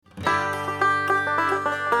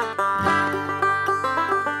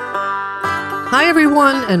Hi,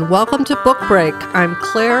 everyone, and welcome to Book Break. I'm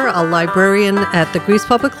Claire, a librarian at the Greece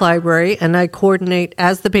Public Library, and I coordinate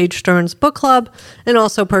As the Page Turns Book Club and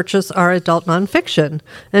also purchase our adult nonfiction.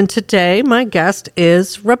 And today, my guest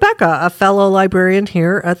is Rebecca, a fellow librarian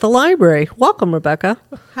here at the library. Welcome, Rebecca.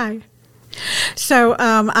 Hi. So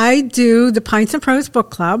I do the Pints and Prose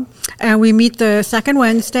Book Club, and we meet the second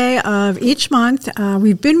Wednesday of each month.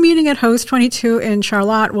 We've been meeting at Host 22 in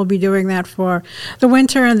Charlotte. We'll be doing that for the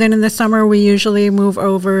winter, and then in the summer we usually move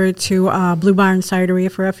over to Blue Barn Cidery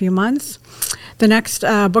for a few months. The next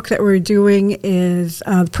book that we're doing is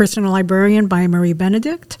Personal Librarian by Marie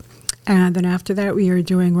Benedict. And then after that, we are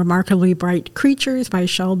doing Remarkably Bright Creatures by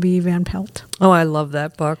Shelby Van Pelt. Oh, I love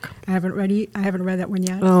that book. I haven't read that one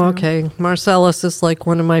yet. Oh, okay. Marcellus is like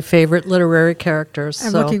one of my favorite literary characters.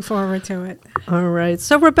 I'm looking forward to it. All right.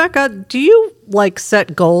 So, Rebecca, do you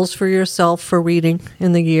set goals for yourself for reading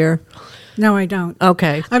in the year? No, I don't.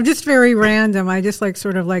 Okay. I'm just very random. I just like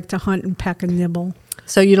to hunt and peck and nibble.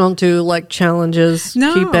 So you don't do challenges,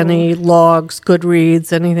 no. Keep any logs,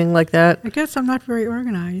 Goodreads, anything like that? I guess I'm not very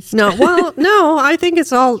organized. No, well, no, I think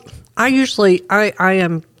it's all, I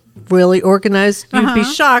am really organized. You'd be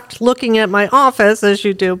shocked looking at my office as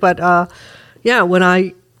you do, but when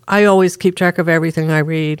I always keep track of everything I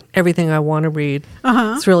read, everything I want to read.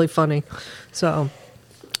 It's really funny. So,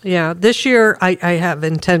 yeah, this year I have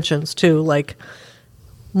intentions too,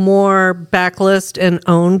 more backlist and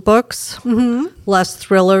owned books, less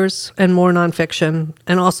thrillers and more nonfiction,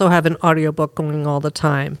 and also have an audiobook going all the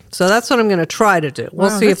time. So that's what I'm going to try to do. We'll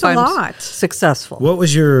see if I'm successful. What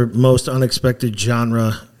was your most unexpected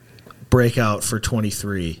genre breakout for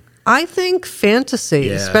 23? I think fantasy,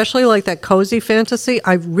 especially that cozy fantasy.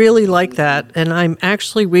 I really like that, and I'm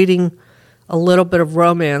actually reading a little bit of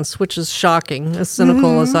romance, which is shocking, as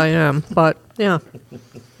cynical as I am. But yeah,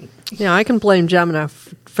 I can blame Gemina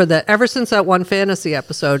for that. Ever since that one fantasy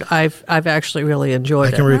episode, I've actually really enjoyed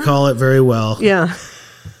it. I can recall it very well. Yeah.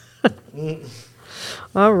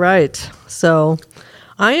 All right. So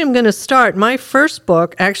I am going to start. My first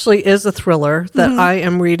book actually is a thriller that I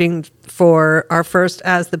am reading for our first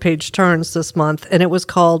As the Page Turns this month, and it was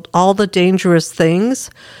called All the Dangerous Things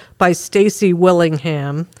by Stacey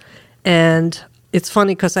Willingham. And it's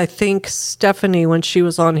funny because I think Stephanie, when she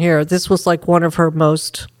was on here, this was one of her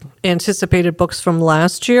most anticipated books from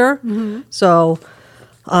last year. So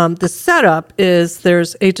the setup is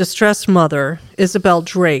there's a distressed mother, Isabel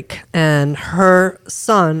Drake, and her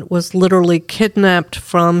son was literally kidnapped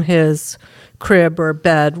from his crib or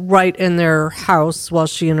bed right in their house while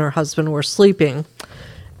she and her husband were sleeping.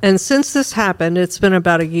 And since this happened, it's been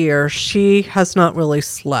about a year, she has not really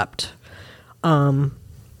slept.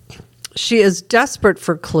 She is desperate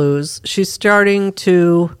for clues. She's starting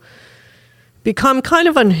to become kind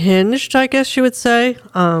of unhinged, I guess you would say.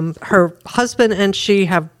 Her husband and she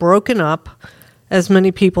have broken up, as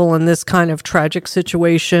many people in this kind of tragic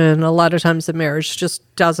situation. A lot of times the marriage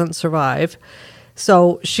just doesn't survive.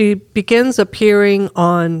 So she begins appearing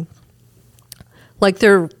on,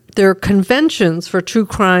 their conventions for true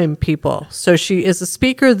crime people. So she is a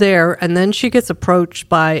speaker there, and then she gets approached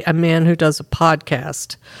by a man who does a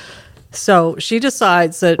podcast. So she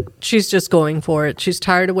decides that she's just going for it. She's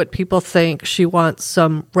tired of what people think. She wants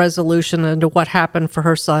some resolution into what happened for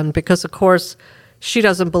her son because, of course, she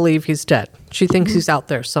doesn't believe he's dead. She thinks he's out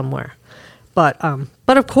there somewhere. But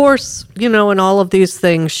of course, in all of these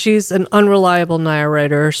things, she's an unreliable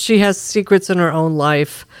narrator. She has secrets in her own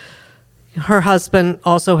life. Her husband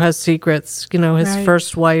also has secrets. His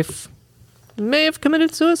first wife may have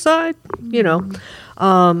committed suicide,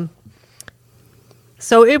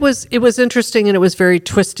 So it was interesting, and it was very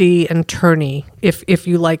twisty and turny, if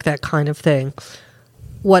you like that kind of thing.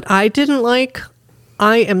 What I didn't like,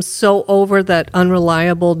 I am so over that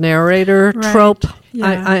unreliable narrator trope.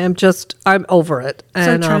 Yeah. I'm over it.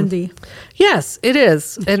 And, so trendy. Yes, it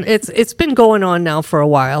is. And it's been going on now for a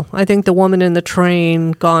while. I think The Woman in the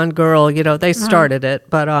Train, Gone Girl, they started it.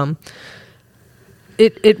 But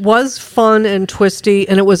it was fun and twisty,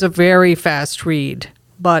 and it was a very fast read.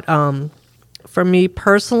 But for me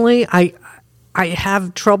personally, I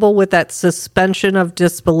have trouble with that suspension of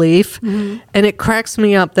disbelief, and it cracks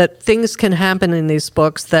me up that things can happen in these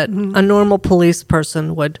books that a normal police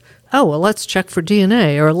person would, let's check for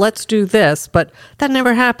DNA or let's do this, but that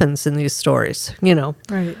never happens in these stories,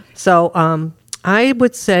 Right. So I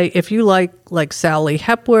would say if you like Sally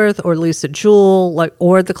Hepworth or Lisa Jewell,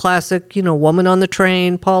 or the classic, Woman on the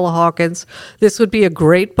Train, Paula Hawkins, this would be a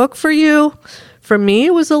great book for you. For me,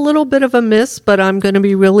 it was a little bit of a miss, but I'm going to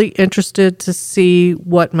be really interested to see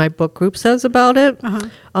what my book group says about it.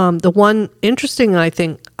 The one interesting I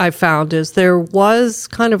think I found is there was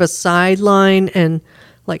kind of a sideline and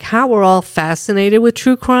like how we're all fascinated with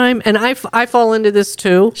true crime. And I fall into this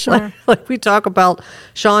too. Sure. Like we talk about,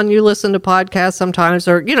 Sean, you listen to podcasts sometimes,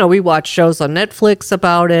 or, we watch shows on Netflix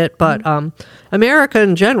about it. But America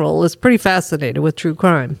in general is pretty fascinated with true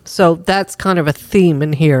crime. So that's kind of a theme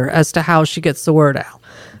in here as to how she gets the word out.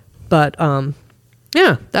 But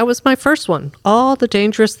yeah, that was my first one. All the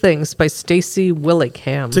Dangerous Things by Stacey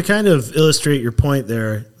Willingham. To kind of illustrate your point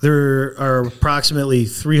there are approximately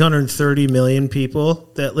 330 million people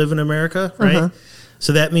that live in America, right?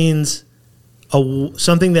 So that means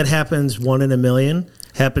something that happens 1 in a million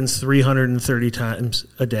happens 330 times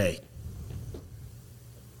a day.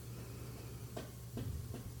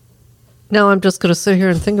 Now I'm just going to sit here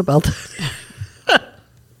and think about that.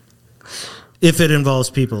 If it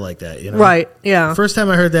involves people like that, Right, yeah. First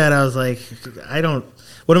time I heard that, I was like,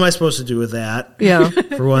 what am I supposed to do with that? Yeah.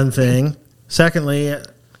 For one thing. Secondly,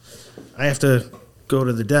 I have to go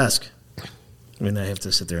to the desk. I mean, I have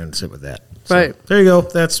to sit there and sit with that. So, right. There you go.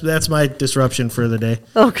 That's my disruption for the day.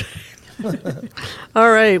 Okay.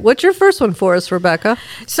 All right. What's your first one for us, Rebecca?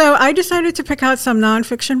 So I decided to pick out some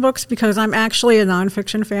nonfiction books because I'm actually a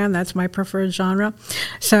nonfiction fan. That's my preferred genre.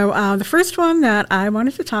 So the first one that I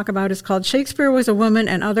wanted to talk about is called Shakespeare Was a Woman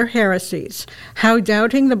and Other Heresies, How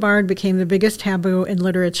Doubting the Bard Became the Biggest Taboo in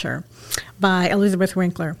Literature by Elizabeth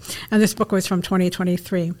Winkler. And this book was from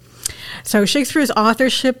 2023. So Shakespeare's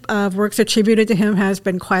authorship of works attributed to him has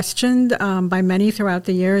been questioned by many throughout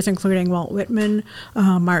the years, including Walt Whitman,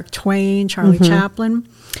 Mark Twain, Charlie Chaplin.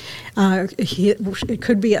 It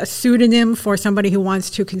could be a pseudonym for somebody who wants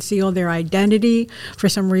to conceal their identity for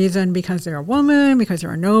some reason because they're a woman, because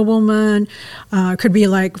they're a nobleman. It could be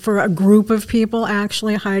like for a group of people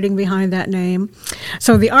actually hiding behind that name.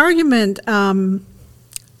 So the argument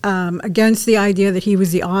against the idea that he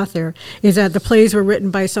was the author is that the plays were written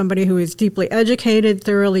by somebody who is deeply educated,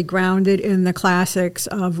 thoroughly grounded in the classics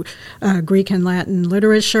of Greek and Latin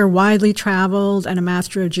literature, widely traveled, and a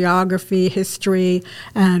master of geography, history,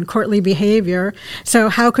 and courtly behavior. So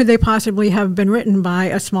how could they possibly have been written by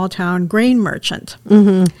a small-town grain merchant?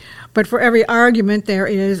 But for every argument, there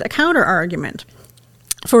is a counter-argument.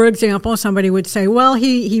 For example, somebody would say, well,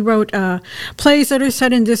 he wrote plays that are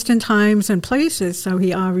set in distant times and places, so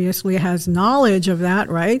he obviously has knowledge of that,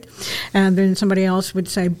 right? And then somebody else would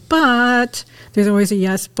say, but, there's always a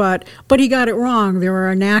yes, but he got it wrong. There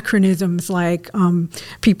are anachronisms, like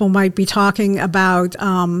people might be talking about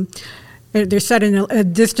they're set in a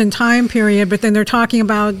distant time period, but then they're talking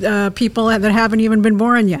about people that haven't even been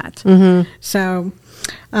born yet.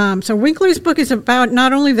 So Winkler's book is about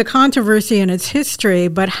not only the controversy and its history,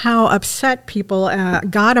 but how upset people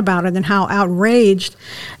got about it and how outraged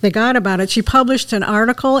they got about it. She published an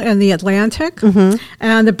article in The Atlantic,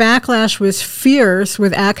 and the backlash was fierce,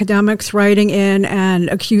 with academics writing in and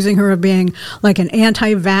accusing her of being like an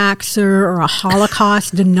anti-vaxxer or a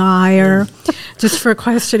Holocaust denier, just for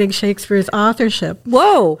questioning Shakespeare's authorship.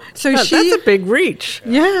 Whoa. So that's a big reach.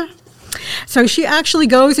 Yeah. So she actually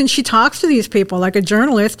goes and she talks to these people like a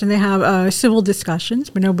journalist, and they have civil discussions,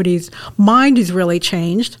 but nobody's mind is really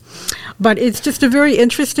changed. But it's just a very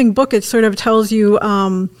interesting book. It sort of tells you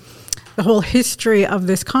the whole history of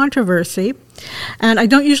this controversy. And I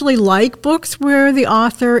don't usually like books where the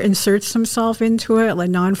author inserts himself into it,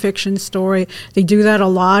 like nonfiction story. They do that a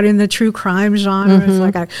lot in the true crime genre. It's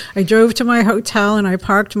like I drove to my hotel and I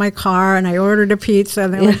parked my car and I ordered a pizza,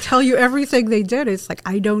 and they like tell you everything they did. It's like,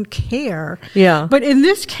 I don't care. Yeah. But in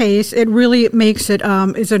this case, it really makes it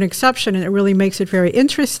is an exception, and it really makes it very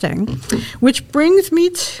interesting. Which brings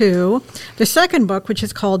me to the second book, which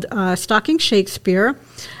is called Stalking Shakespeare,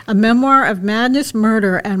 A Memoir of Madness,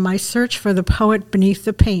 Murder, and My Search for the Poet Beneath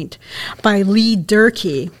the Paint by Lee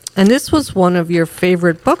Durkee. And this was one of your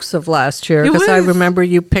favorite books of last year, because I remember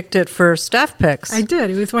you picked it for staff picks. I did.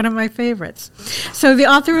 It was one of my favorites. So the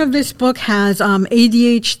author of this book has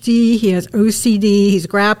ADHD, he has OCD, he's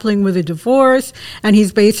grappling with a divorce, and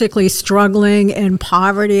he's basically struggling in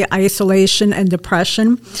poverty, isolation, and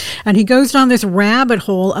depression. And he goes down this rabbit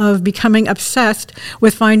hole of becoming obsessed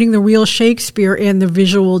with finding the real Shakespeare in the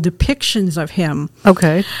visual depictions of him.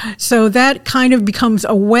 Okay. So that kind of becomes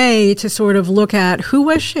a way to sort of look at who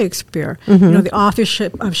was Shakespeare, you know, the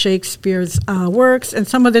authorship of Shakespeare's works. And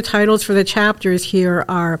some of the titles for the chapters here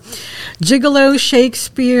are Gigolo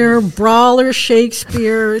Shakespeare, Brawler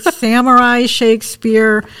Shakespeare, Samurai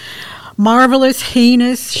Shakespeare, Marvelous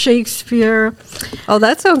Heinous Shakespeare. Oh,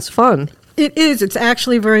 that sounds fun. It is. It's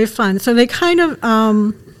actually very fun. So they kind of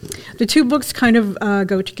the two books kind of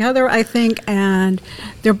go together, I think, and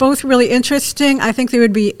they're both really interesting. I think they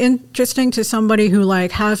would be interesting to somebody who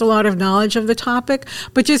like has a lot of knowledge of the topic,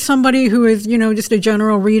 but just somebody who is, just a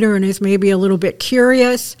general reader and is maybe a little bit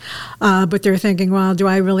curious, but they're thinking, well, do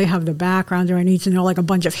I really have the background? Do I need to know like a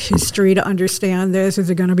bunch of history to understand this? Is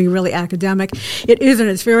it going to be really academic? It isn't.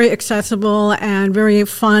 It's very accessible and very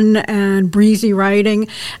fun and breezy writing,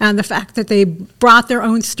 and the fact that they brought their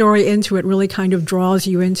own story into it really kind of draws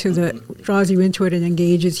you into it and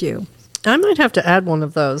engages you. I might have to add one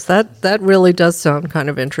of those. That really does sound kind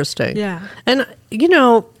of interesting. Yeah. And,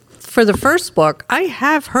 for the first book, I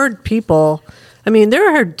have heard people,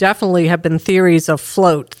 there definitely have been theories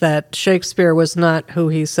afloat that Shakespeare was not who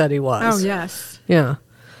he said he was. Oh, yes. Yeah.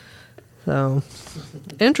 So,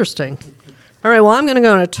 interesting. All right, well, I'm going to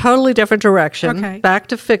go in a totally different direction. Okay. Back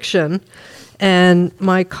to fiction. And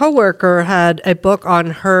my coworker had a book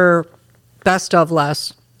on her best of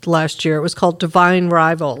last year. It was called Divine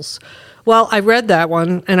Rivals. Well, I read that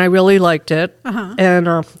one, and I really liked it. Uh-huh. And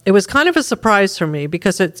it was kind of a surprise for me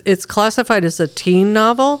because it's classified as a teen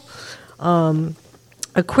novel.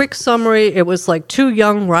 A quick summary, it was like two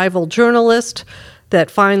young rival journalists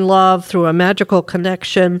that find love through a magical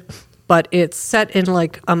connection, but it's set in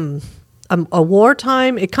like a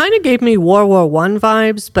wartime. It kind of gave me World War I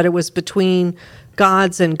vibes, but it was between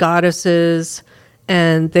gods and goddesses,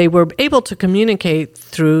 and they were able to communicate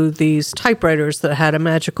through these typewriters that had a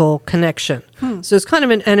magical connection. So it's kind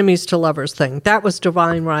of an enemies to lovers thing. That was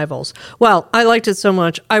Divine Rivals. Well, I liked it so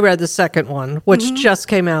much, I read the second one, which just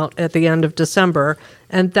came out at the end of December,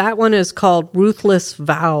 and that one is called Ruthless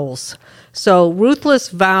Vows. So Ruthless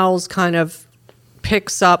Vows kind of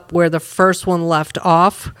picks up where the first one left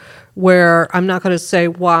off, where I'm not going to say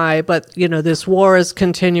why, but, this war is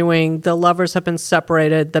continuing. The lovers have been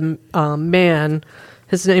separated. The man,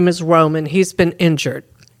 his name is Roman, he's been injured.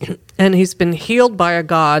 And he's been healed by a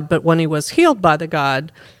god, but when he was healed by the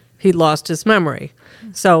god, he lost his memory.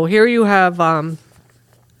 So here you have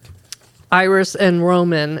Iris and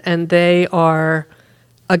Roman, and they are,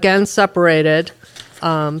 again, separated.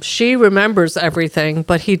 She remembers everything,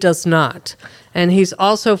 but he does not. And he's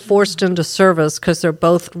also forced into service because they're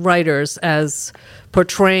both writers as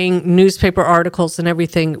portraying newspaper articles and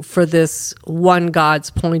everything for this one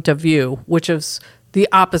god's point of view, which is the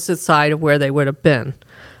opposite side of where they would have been.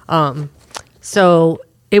 So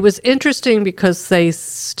it was interesting because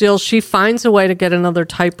she finds a way to get another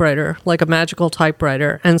typewriter, like a magical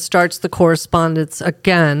typewriter, and starts the correspondence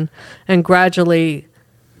again. And gradually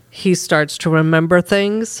he starts to remember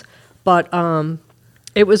things. But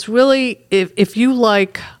it was really, if you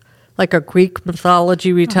like a Greek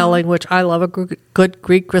mythology retelling, which I love a good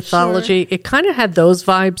Greek mythology, it kind of had those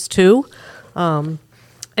vibes too. And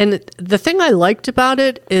the thing I liked about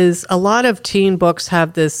it is a lot of teen books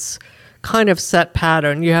have this kind of set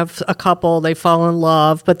pattern. You have a couple, they fall in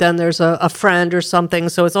love, but then there's a friend or something,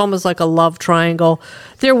 so it's almost like a love triangle.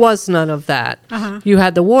 There was none of that. You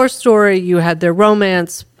had the war story, you had their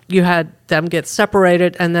romance, you had them get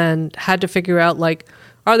separated, and then had to figure out, like,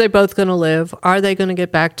 are they both going to live? Are they going to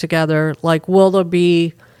get back together? Like, will there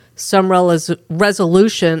be some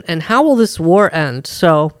resolution? And how will this war end?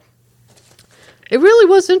 So it really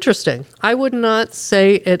was interesting. I would not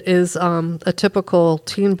say it is a typical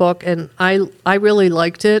teen book, and I really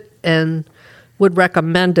liked it and would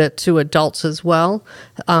recommend it to adults as well.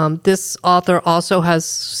 This author also has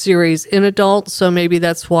series in adult, so maybe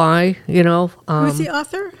that's why, Who's the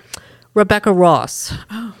author? Rebecca Ross.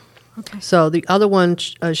 Oh. Okay. So the other one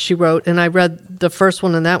she wrote, and I read the first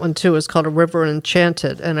one in that one too, is called A River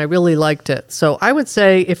Enchanted, and I really liked it. So I would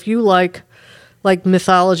say if you like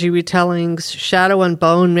mythology retellings, Shadow and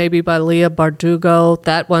Bone, maybe by Leah Bardugo,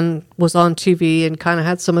 that one was on TV and kind of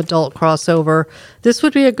had some adult crossover. This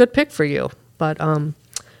would be a good pick for you. But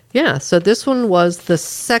so this one was the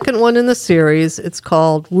second one in the series. It's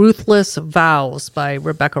called Ruthless Vows by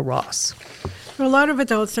Rebecca Ross. A lot of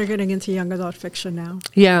adults are getting into young adult fiction now.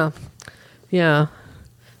 Yeah.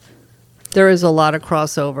 There is a lot of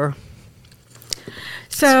crossover.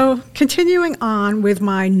 So, continuing on with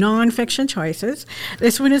my nonfiction choices,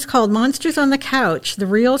 this one is called Monsters on the Couch, The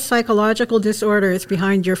Real Psychological Disorders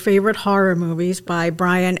Behind Your Favorite Horror Movies by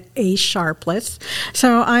Brian A. Sharpless.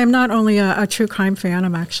 So, I am not only a true crime fan,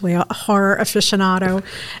 I'm actually a horror aficionado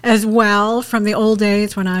as well from the old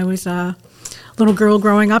days when I was little girl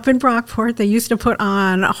growing up in Brockport, they used to put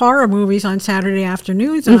on horror movies on Saturday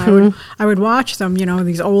afternoons, and I would watch them.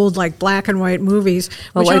 These old like black and white movies,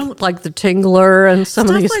 like The Tingler and some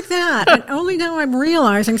of these stuff like that. And only now I'm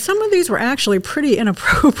realizing some of these were actually pretty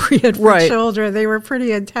inappropriate for children. They were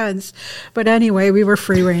pretty intense, but anyway, we were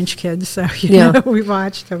free range kids, so we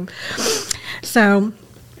watched them. So.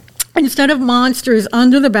 Instead of monsters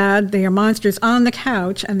under the bed, they are monsters on the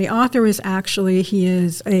couch. And the author he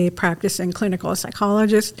is a practicing clinical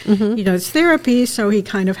psychologist. He does therapy, so he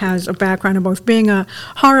kind of has a background in both being a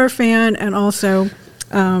horror fan and also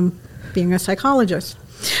being a psychologist.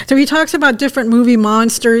 So he talks about different movie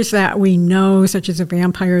monsters that we know, such as the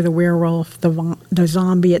vampire, the werewolf, the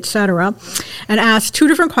zombie, etc., and asks 2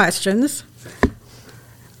 different questions,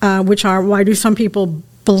 which are, why do some people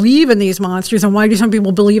believe in these monsters, and why do some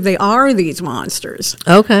people believe they are these monsters?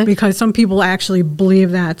 Okay. Because some people actually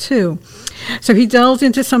believe that too. So he delves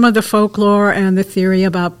into some of the folklore and the theory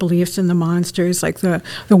about beliefs in the monsters, like the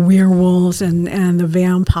werewolves and the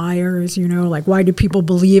vampires, like why do people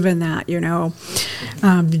believe in that,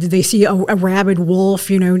 Did they see a rabid wolf,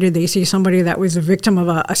 Did they see somebody that was a victim of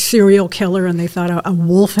a serial killer and they thought a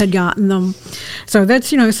wolf had gotten them? So that's,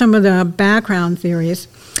 some of the background theories.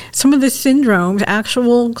 Some of the syndromes,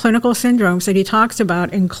 actual clinical syndromes that he talks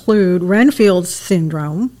about include Renfield's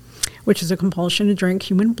syndrome, which is a compulsion to drink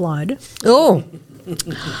human blood. Oh.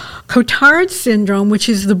 Cotard's syndrome, which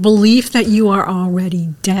is the belief that you are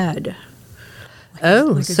already dead.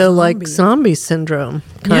 Like zombie syndrome.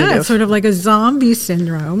 Kind of. Sort of like a zombie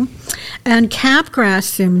syndrome. And Capgras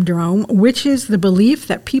syndrome, which is the belief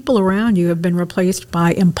that people around you have been replaced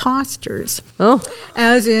by imposters. Oh.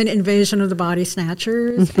 As in Invasion of the Body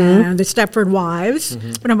Snatchers and The Stepford Wives.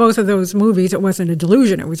 But in both of those movies, it wasn't a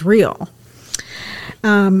delusion, it was real.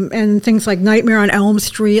 And things like Nightmare on Elm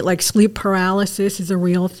Street, like sleep paralysis is a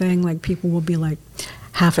real thing. Like people will be like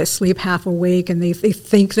half asleep, half awake, and they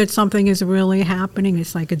think that something is really happening.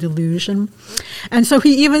 It's like a delusion. And so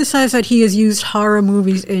he even says that he has used horror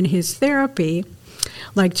movies in his therapy,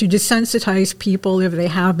 like to desensitize people if they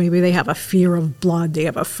have a fear of blood, they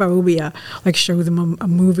have a phobia, like show them a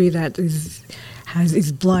movie that is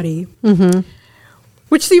bloody.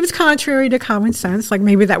 Which seems contrary to common sense. Like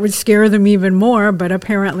maybe that would scare them even more, but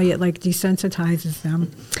apparently it like desensitizes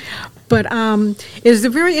them. But it's a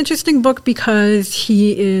very interesting book because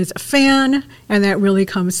he is a fan, and that really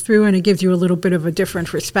comes through, and it gives you a little bit of a different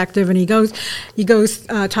perspective. And he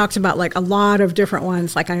talks about like a lot of different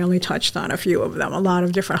ones. Like I only touched on a few of them. A lot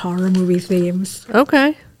of different horror movie themes.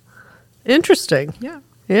 Okay, interesting.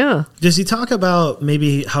 Yeah. Does he talk about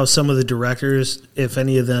maybe how some of the directors, if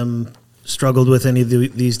any of them struggled with any of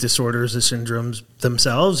these disorders or syndromes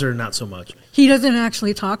themselves, or not so much? He doesn't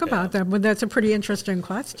actually talk about them, but that's a pretty interesting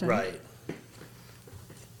question. Right.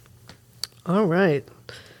 All right.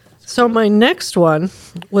 So my next one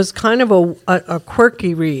was kind of a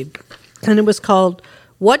quirky read, and it was called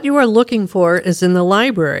What You Are Looking For Is in the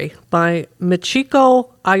Library by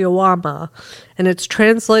Michiko Aoyama, and it's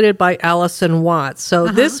translated by Allison Watts. So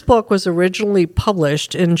this book was originally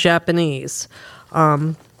published in Japanese.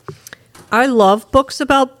 I love books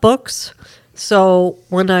about books, so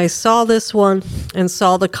when I saw this one and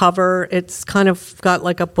saw the cover, it's kind of got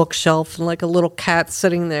like a bookshelf and like a little cat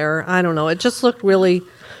sitting there. I don't know. It just looked really,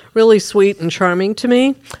 really sweet and charming to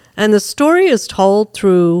me. And the story is told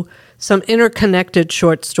through some interconnected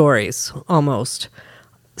short stories, almost.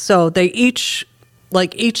 So each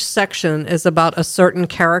section is about a certain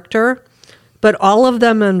character, but all of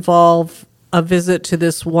them involve a visit to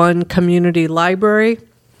this one community library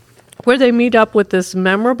where they meet up with this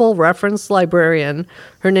memorable reference librarian.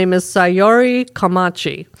 Her name is Sayori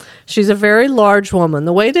Kamachi. She's a very large woman.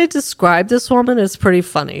 The way they describe this woman is pretty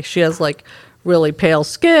funny. She has like really pale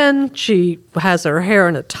skin. She has her hair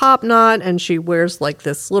in a top knot, and she wears like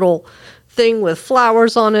this little thing with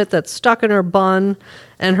flowers on it that's stuck in her bun.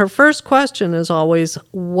 And her first question is always,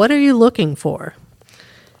 "What are you looking for?"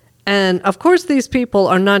 And of course, these people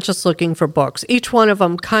are not just looking for books. Each one of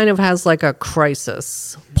them kind of has like a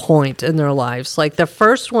crisis point in their lives. Like the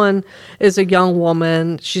first one is a young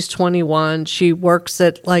woman. She's 21. She works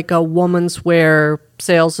at like a woman's wear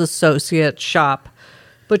sales associate shop,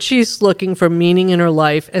 but she's looking for meaning in her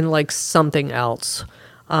life and like something else.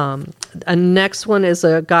 A next one is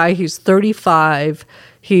a guy, he's 35.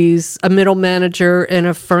 He's a middle manager in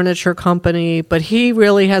a furniture company, but he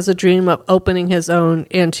really has a dream of opening his own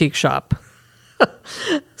antique shop.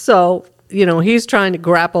 So, he's trying to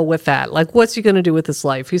grapple with that. Like, what's he going to do with his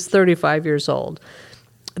life? He's 35 years old.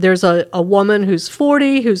 There's a woman who's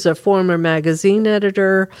 40, who's a former magazine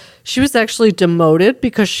editor. She was actually demoted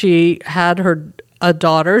because she had her a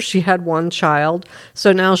daughter. She had one child.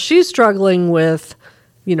 So now she's struggling with,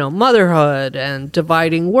 motherhood and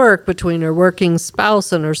dividing work between her working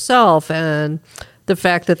spouse and herself, and the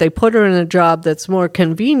fact that they put her in a job that's more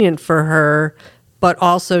convenient for her, but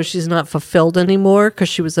also she's not fulfilled anymore because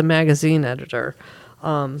she was a magazine editor.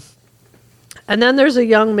 And then there's a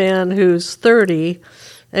young man who's 30,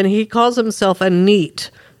 and he calls himself a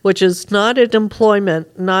NEET, which is not in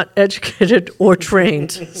employment, not educated or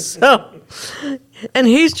trained. And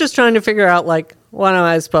he's just trying to figure out, what am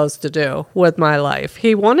I supposed to do with my life?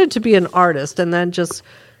 He wanted to be an artist and then just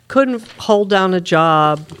couldn't hold down a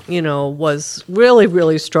job, was really,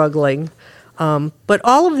 really struggling. But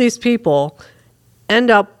all of these people end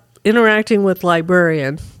up interacting with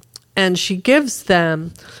librarian, and she gives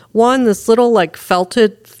them this little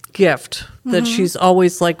felted gift that she's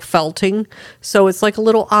always felting. So it's like a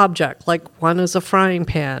little object, one is a frying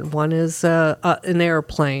pan, one is an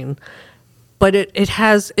airplane. But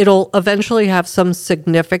it'll eventually have some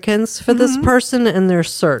significance for this person in their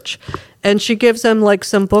search. And she gives them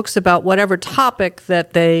some books about whatever topic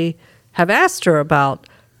that they have asked her about,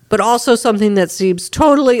 but also something that seems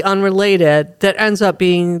totally unrelated that ends up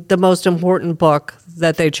being the most important book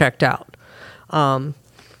that they checked out.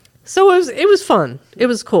 So it was fun. It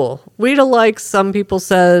was cool. Read alike, some people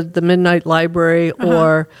said, The Midnight Library,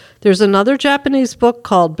 or there's another Japanese book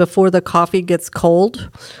called Before the Coffee Gets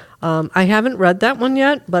Cold. I haven't read that one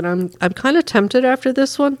yet, but I'm kind of tempted after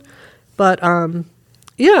this one. But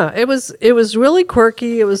yeah, it was really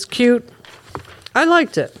quirky. It was cute. I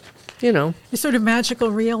liked it. It's sort of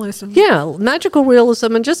magical realism. Yeah, magical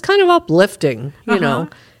realism and just kind of uplifting.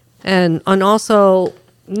 And also,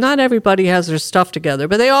 not everybody has their stuff together,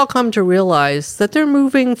 but they all come to realize that they're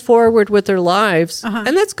moving forward with their lives,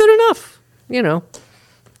 and that's good enough.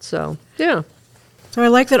 So yeah. So I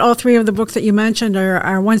like that all three of the books that you mentioned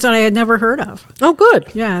are ones that I had never heard of. Oh, good.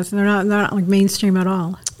 Yeah, so they're not mainstream at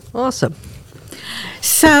all. Awesome.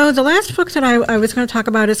 So the last book that I was going to talk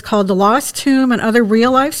about is called The Lost Tomb and Other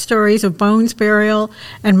Real-Life Stories of Bones, Burial,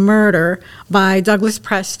 and Murder by Douglas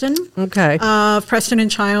Preston. Okay. Of Preston and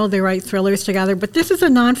Child. They write thrillers together. But this is a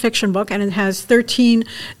nonfiction book, and it has 13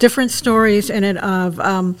 different stories in it of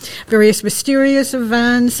various mysterious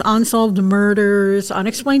events, unsolved murders,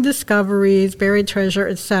 unexplained discoveries, buried treasure,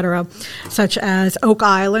 etc., such as Oak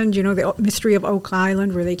Island, the mystery of Oak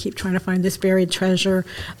Island, where they keep trying to find this buried treasure,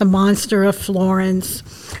 the monster of Florence.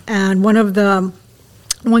 And one of the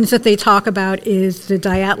ones that they talk about is the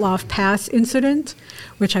Dyatlov Pass incident,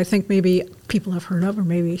 which I think maybe people have heard of, or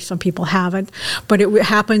maybe some people haven't. But it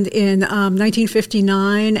happened in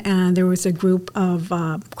 1959, and there was a group of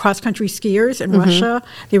cross-country skiers in Russia.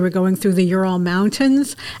 They were going through the Ural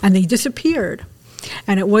Mountains, and they disappeared.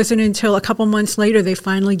 And it wasn't until a couple months later they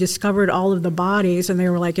finally discovered all of the bodies, and they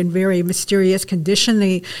were in very mysterious condition.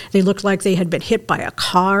 They looked like they had been hit by a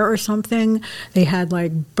car or something. They had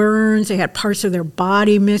burns. They had parts of their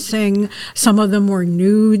body missing. Some of them were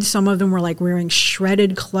nude. Some of them were wearing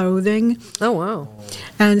shredded clothing. Oh, wow.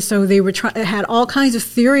 And so they were had all kinds of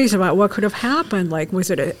theories about what could have happened.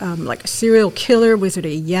 Was it a serial killer? Was it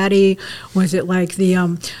a Yeti? Was it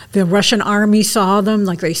the Russian army saw them?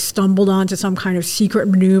 They stumbled onto some kind of secret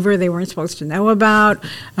maneuver they weren't supposed to know about?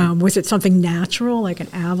 Was it something natural, like an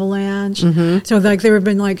avalanche? So there have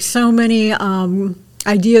been so many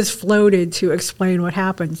ideas floated to explain what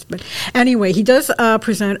happens. But anyway, he does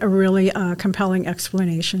present a really compelling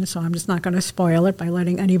explanation, so I'm just not going to spoil it by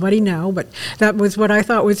letting anybody know. But that was what I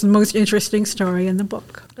thought was the most interesting story in the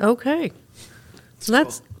book. Okay. So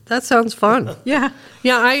that sounds fun. Yeah.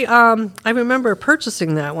 Yeah, I remember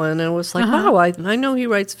purchasing that one, and it was wow, I know he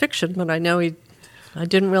writes fiction, but I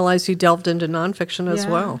didn't realize he delved into nonfiction as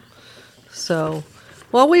well. So,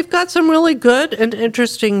 well, we've got some really good and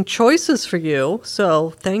interesting choices for you.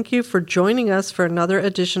 So thank you for joining us for another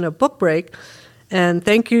edition of Book Break. And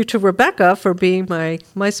thank you to Rebecca for being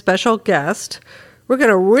my special guest. We're going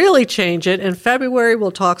to really change it. In February,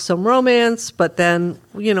 we'll talk some romance, but then,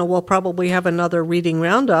 we'll probably have another reading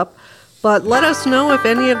roundup. But let us know if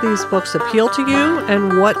any of these books appeal to you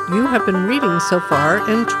and what you have been reading so far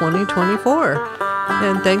in 2024.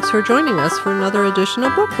 And thanks for joining us for another edition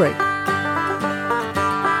of Book Break.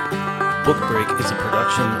 Book Break is a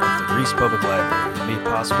production of the Greece Public Library, made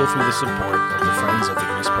possible through the support of the Friends of the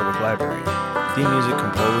Greece Public Library. Theme music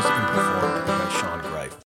composed and performed by Sean Green.